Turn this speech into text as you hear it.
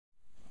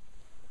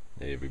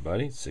Hey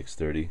everybody,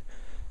 6:30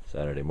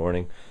 Saturday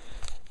morning.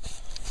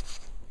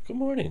 Good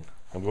morning.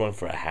 I'm going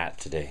for a hat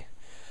today.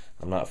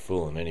 I'm not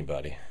fooling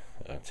anybody.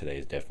 Today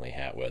is definitely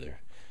hat weather.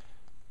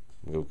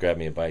 I'm going to go grab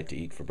me a bite to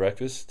eat for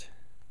breakfast,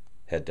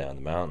 head down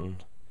the mountain,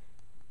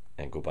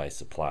 and go buy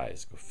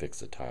supplies, go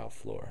fix the tile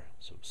floor.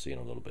 So we'll see you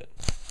in a little bit.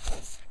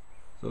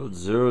 So it's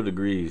 0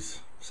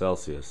 degrees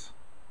Celsius.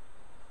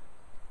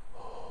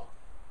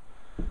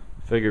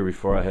 Figure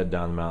before I head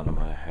down the mountain,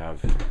 I'm going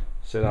to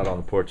sit out on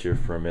the porch here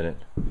for a minute.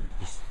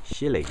 It's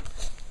chilly.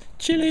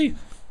 Chilly!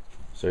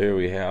 So here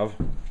we have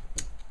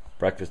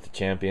breakfast of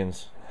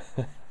champions,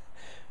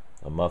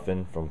 a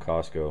muffin from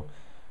Costco,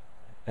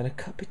 and a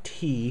cup of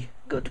tea.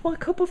 Got my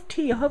cup of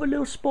tea. I have a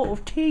little spot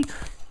of tea.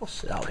 I'll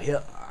sit out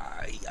here.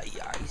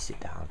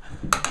 Sit down.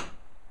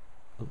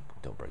 Oop,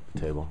 don't break the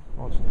table.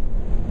 Well,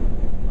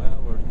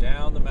 we're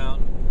down the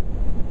mountain.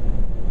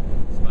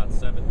 It's about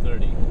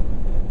 7:30.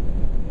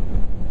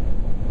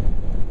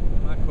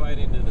 Not quite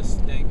into the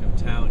stink of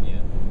town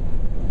yet.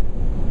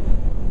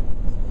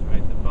 This is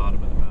right at the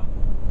bottom of the mountain.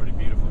 Pretty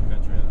beautiful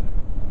country out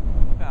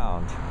there.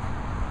 Found.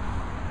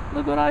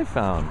 Look what I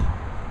found.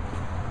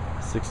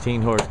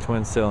 16-horse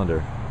twin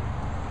cylinder.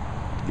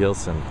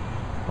 Gilson.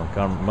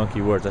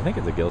 Monkey Words. I think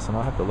it's a Gilson.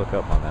 I'll have to look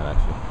up on that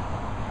actually.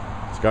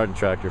 It's a garden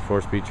tractor,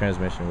 4-speed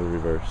transmission with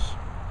reverse.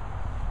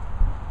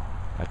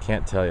 I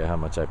can't tell you how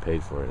much I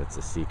paid for it. It's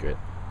a secret.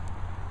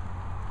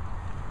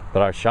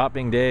 But our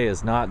shopping day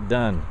is not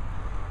done.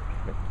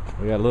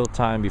 We got a little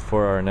time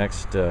before our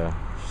next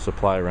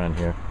supply run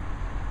here.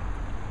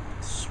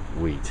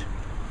 Sweet.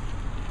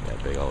 Got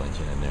a big old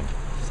engine in there.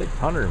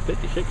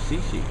 656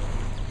 cc.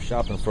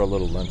 Shopping for a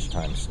little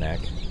lunchtime snack.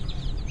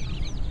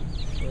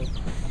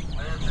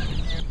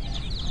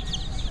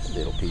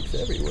 Little peeps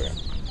everywhere.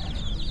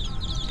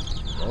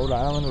 Rhode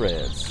Island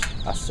Reds.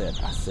 I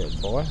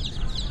said, boy.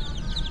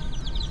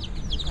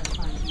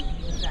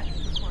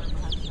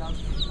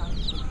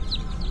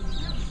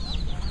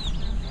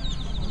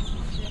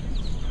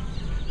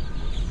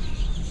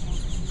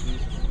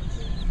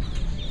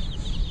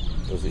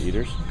 Those are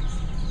eaters?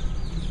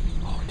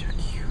 Oh, they're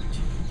cute.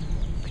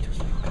 Look at those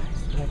little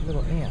guys. They're like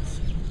little ants.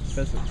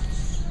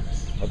 Pheasants.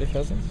 Are they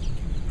pheasants?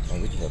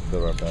 Oh, we just have to go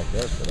to our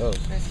backyard for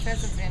those. There's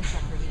pheasants and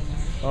shepherd in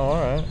there. Oh,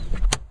 alright.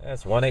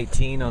 That's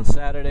 1:18 on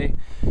Saturday.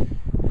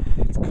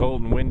 It's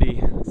cold and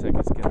windy. Looks like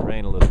it's going to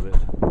rain a little bit.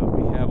 But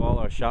we have all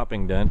our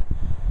shopping done.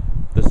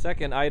 The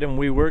second item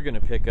we were going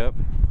to pick up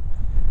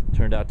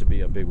turned out to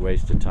be a big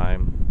waste of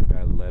time. The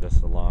guy led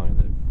us along and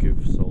the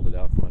goof sold it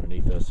out from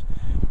underneath us.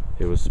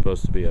 It was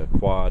supposed to be a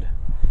quad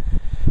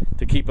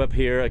to keep up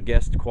here, a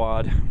guest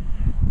quad.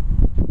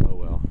 Oh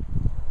well.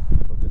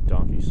 But the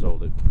donkey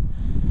sold it.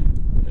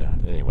 Yeah,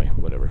 anyway,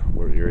 whatever.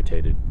 We're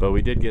irritated. But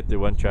we did get the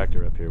one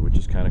tractor up here, which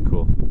is kind of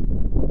cool.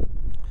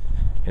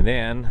 And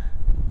then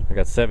I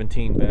got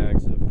 17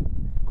 bags of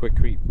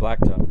quickcrete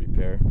blacktop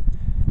repair.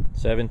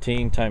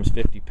 17 times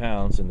 50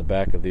 pounds in the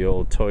back of the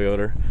old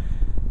Toyota.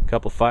 A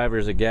couple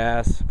fivers of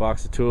gas,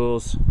 box of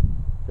tools.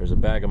 There's a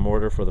bag of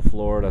mortar for the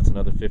floor. That's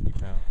another 50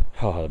 pounds.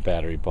 Oh, the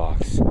battery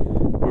box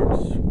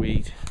works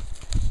sweet.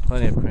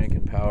 Plenty of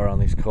cranking power on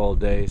these cold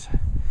days.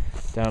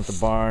 Down at the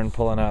barn,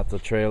 pulling out the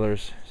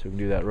trailers so we can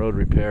do that road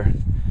repair.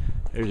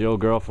 There's the old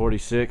girl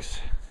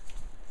 46.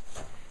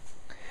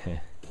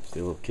 It's the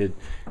little kid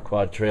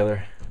quad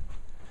trailer.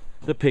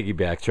 The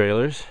piggyback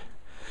trailers.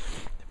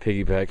 The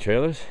piggyback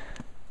trailers.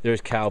 There's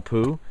cow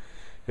poo.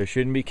 There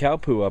shouldn't be cow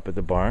poo up at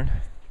the barn.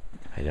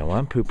 I don't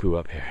want poo poo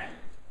up here.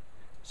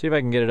 See if I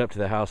can get it up to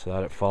the house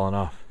without it falling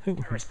off.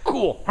 It's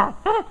cool.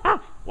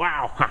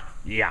 Wow.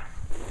 Yeah.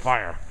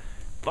 Fire.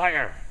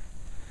 Fire.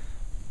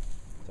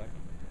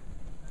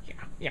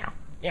 Yeah.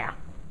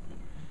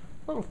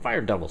 Little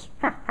fire devils.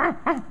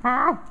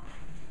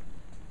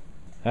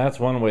 That's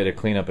one way to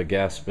clean up a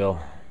gas spill.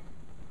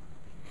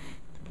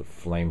 Put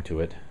flame to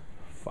it.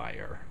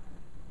 Fire.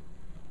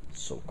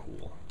 So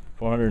cool.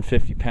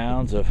 450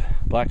 pounds of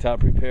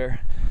blacktop repair.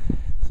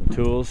 Some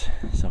tools.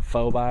 Some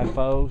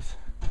 4x4s.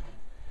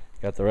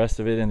 Got the rest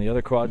of it in the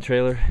other quad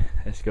trailer.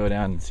 Let's go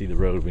down and see the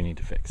road we need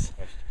to fix.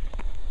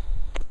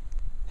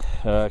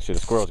 Actually, the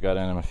squirrels got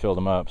in them and filled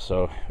them up.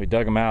 So we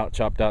dug them out,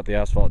 chopped out the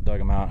asphalt, dug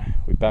them out.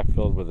 We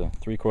backfilled with a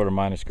 3/4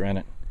 minus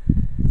granite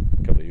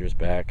a couple of years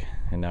back.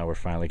 And now we're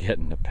finally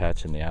getting a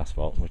patch in the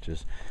asphalt, which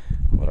is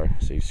what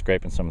so you're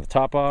scraping some of the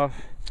top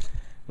off.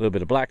 A little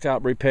bit of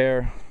blacktop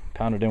repair,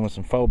 pounded in with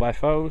some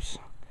 4x4s.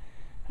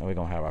 And we're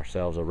gonna have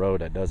ourselves a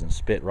road that doesn't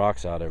spit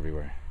rocks out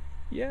everywhere.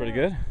 Yeah. Pretty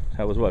good.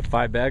 That was what,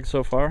 5 bags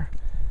so far?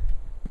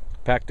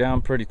 Packed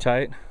down pretty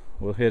tight.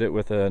 We'll hit it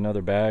with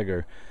another bag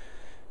or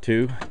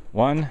 2.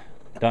 1,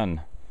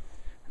 done.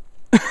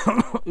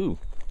 Ooh.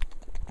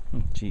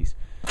 Jeez.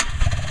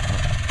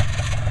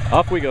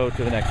 Off we go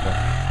to the next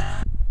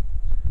one.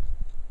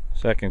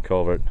 Second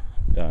culvert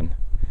done.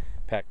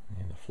 Pack.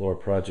 And the floor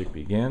project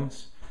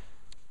begins.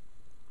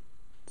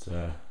 It's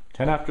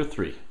 10 after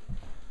 3.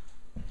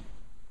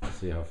 Let's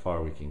see how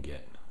far we can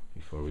get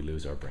before we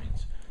lose our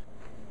brains.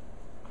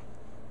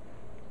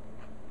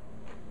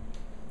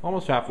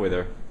 Almost halfway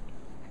there.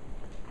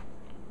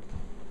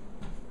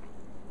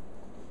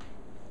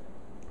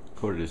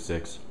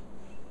 5:45.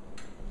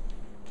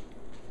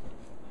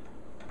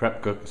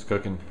 Prep cook is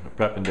cooking,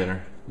 prepping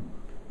dinner.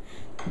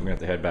 I'm gonna have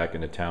to head back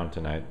into town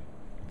tonight.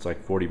 It's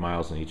like 40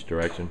 miles in each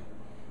direction.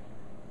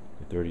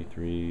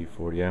 33,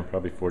 40, yeah,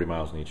 probably 40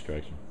 miles in each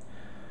direction.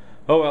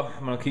 Oh well,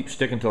 I'm gonna keep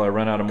sticking till I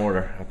run out of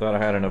mortar. I thought I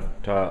had enough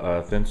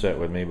thin set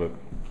with me, but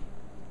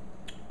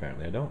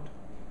apparently I don't.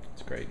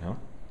 It's great, huh?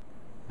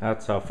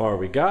 That's how far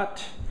we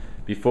got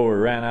before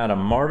we ran out of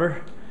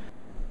mortar.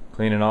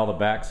 Cleaning all the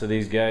backs of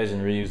these guys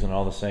and reusing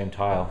all the same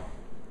tile.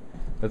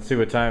 Let's see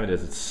what time it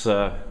is. It's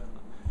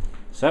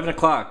 7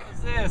 o'clock.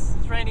 What's this?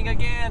 It's raining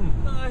again.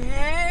 The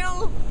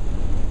hell?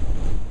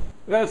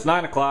 Well, it's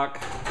 9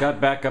 o'clock. Got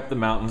back up the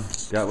mountain.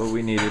 Got what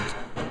we needed.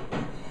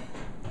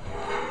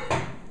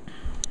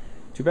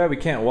 Too bad we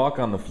can't walk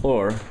on the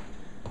floor.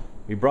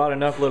 We brought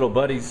enough little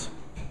buddies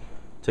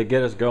to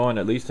get us going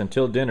at least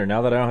until dinner.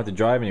 Now that I don't have to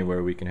drive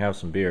anywhere, we can have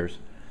some beers.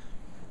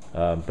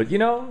 But you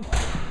know,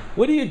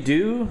 what do you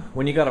do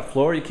when you got a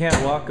floor you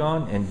can't walk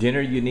on and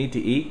dinner you need to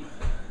eat?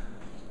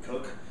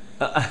 Cook.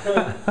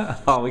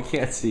 Oh, we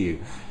can't see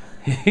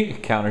you.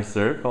 Counter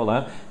serve. Hold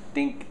on.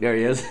 Dink. There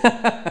he is.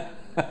 That's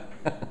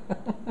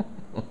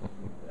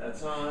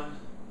on.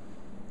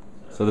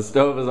 So the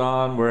stove is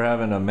on. We're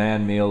having a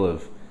man meal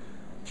of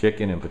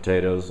chicken and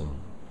potatoes and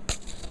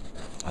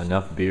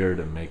enough beer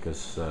to make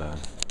us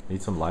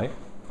need some light.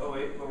 Oh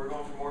wait, but we're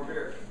going for more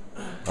beer.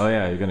 Oh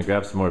yeah, you're gonna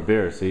grab some more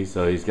beer. See,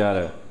 so he's got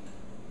a.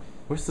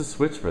 Where's the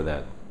switch for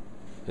that?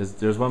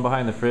 There's one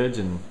behind the fridge,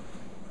 and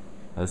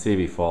let's see if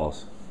he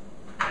falls.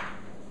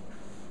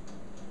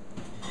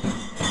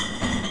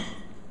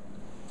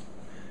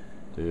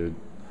 Dude.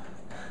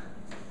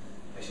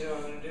 I see what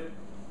I'm gonna do.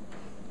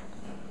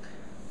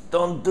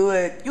 Don't do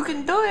it. You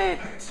can do it.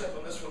 Except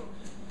on this one.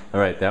 All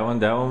right, that one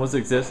was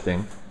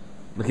existing.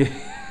 Look at.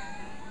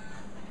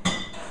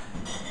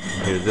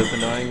 Here, is this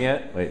annoying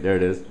yet? Wait, there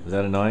it is. Is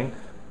that annoying?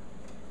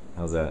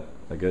 How's that?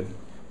 Is that good?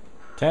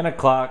 10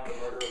 o'clock.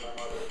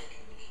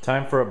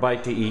 Time for a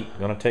bite to eat.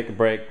 Gonna take a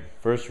break.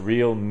 First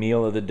real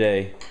meal of the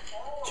day.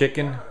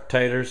 Chicken,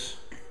 taters,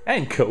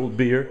 and cold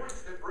beer.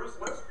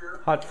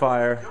 Hot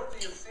fire.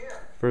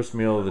 First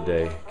meal of the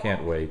day.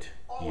 Can't wait.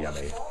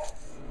 Yummy.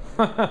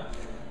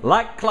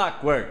 Like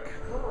clockwork.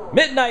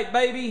 Midnight,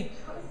 baby.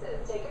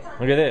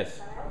 Look at this.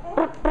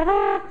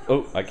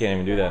 Oh, I can't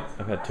even do that.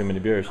 I've had too many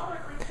beers.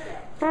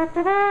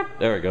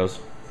 There it goes.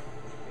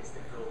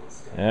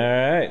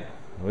 Alright.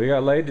 We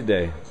got laid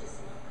today.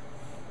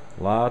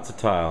 Lots of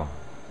tile.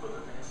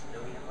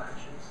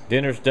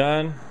 Dinner's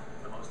done.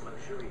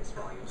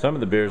 Some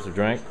of the beers are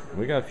drank.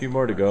 We got a few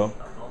more to go.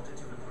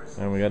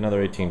 And we got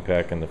another 18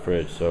 pack in the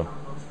fridge, so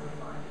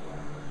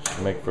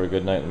should make for a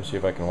good night. Let me see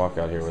if I can walk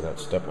out here without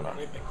stepping on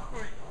anything.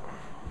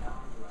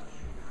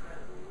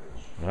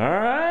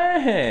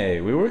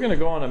 Alright, we were gonna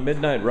go on a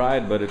midnight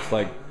ride, but it's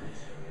like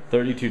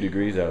 32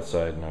 degrees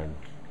outside and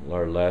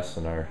our less,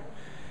 and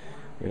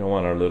we don't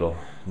want our little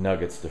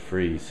nuggets to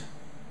freeze.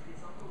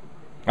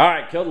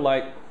 Alright, kill the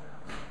light.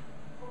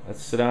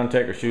 Let's sit down,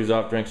 take our shoes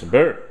off, drink some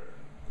beer.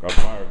 Got a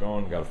fire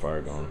going, got a fire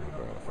going,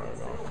 got a fire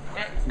going.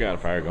 Got a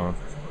fire going.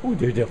 Ooh,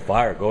 there's a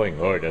fire going.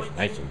 Oh, that's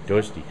nice and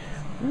toasty.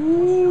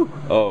 Ooh.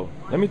 Oh,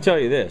 let me tell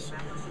you this.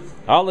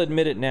 I'll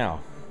admit it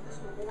now.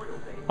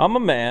 I'm a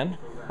man,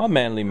 a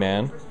manly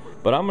man,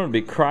 but I'm going to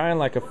be crying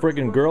like a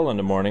friggin' girl in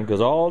the morning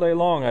because all day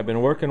long I've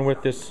been working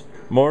with this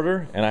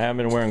mortar and I haven't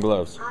been wearing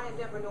gloves.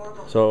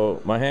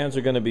 So my hands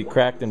are going to be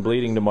cracked and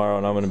bleeding tomorrow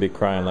and I'm going to be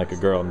crying like a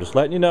girl. I'm just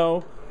letting you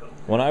know,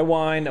 when I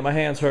whine and my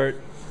hands hurt,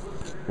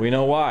 we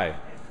know why.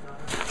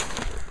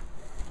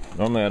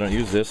 Normally I don't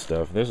use this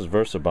stuff. This is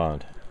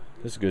VersaBond.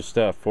 This is good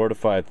stuff,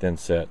 fortified thin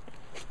set.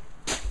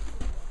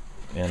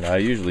 And I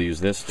usually use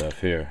this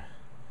stuff here.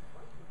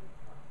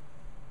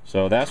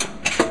 So that's,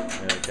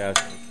 there it goes.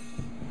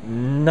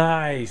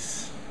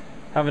 Nice.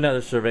 Have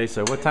another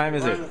cerveza. What time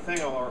is it?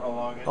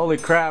 Holy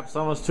crap, it's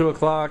almost 2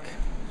 o'clock.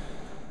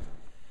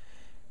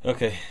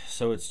 Okay,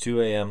 so it's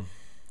 2 a.m.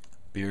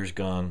 Beer's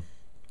gone.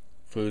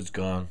 Food's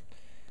gone.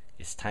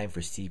 It's time for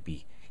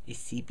CP. It's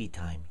CP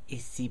time.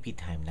 It's CP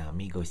time now,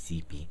 amigo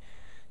CP.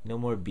 No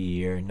more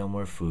beer, no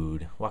more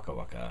food. Waka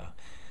waka.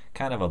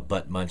 Kind of a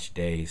butt munch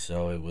day,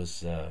 so it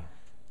was,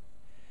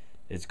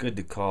 it's good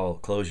to call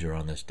closure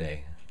on this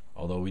day.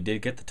 Although we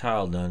did get the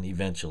tile done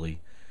eventually,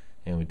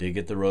 and we did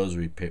get the roads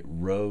repaired,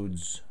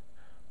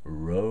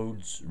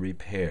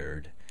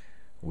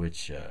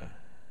 which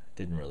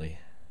didn't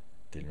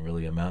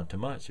really amount to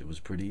much. It was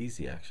pretty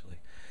easy actually.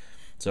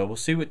 So we'll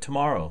see what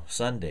tomorrow,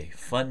 Sunday,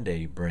 fun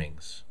day,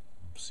 brings.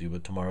 See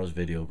what tomorrow's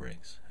video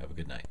brings. Have a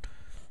good night.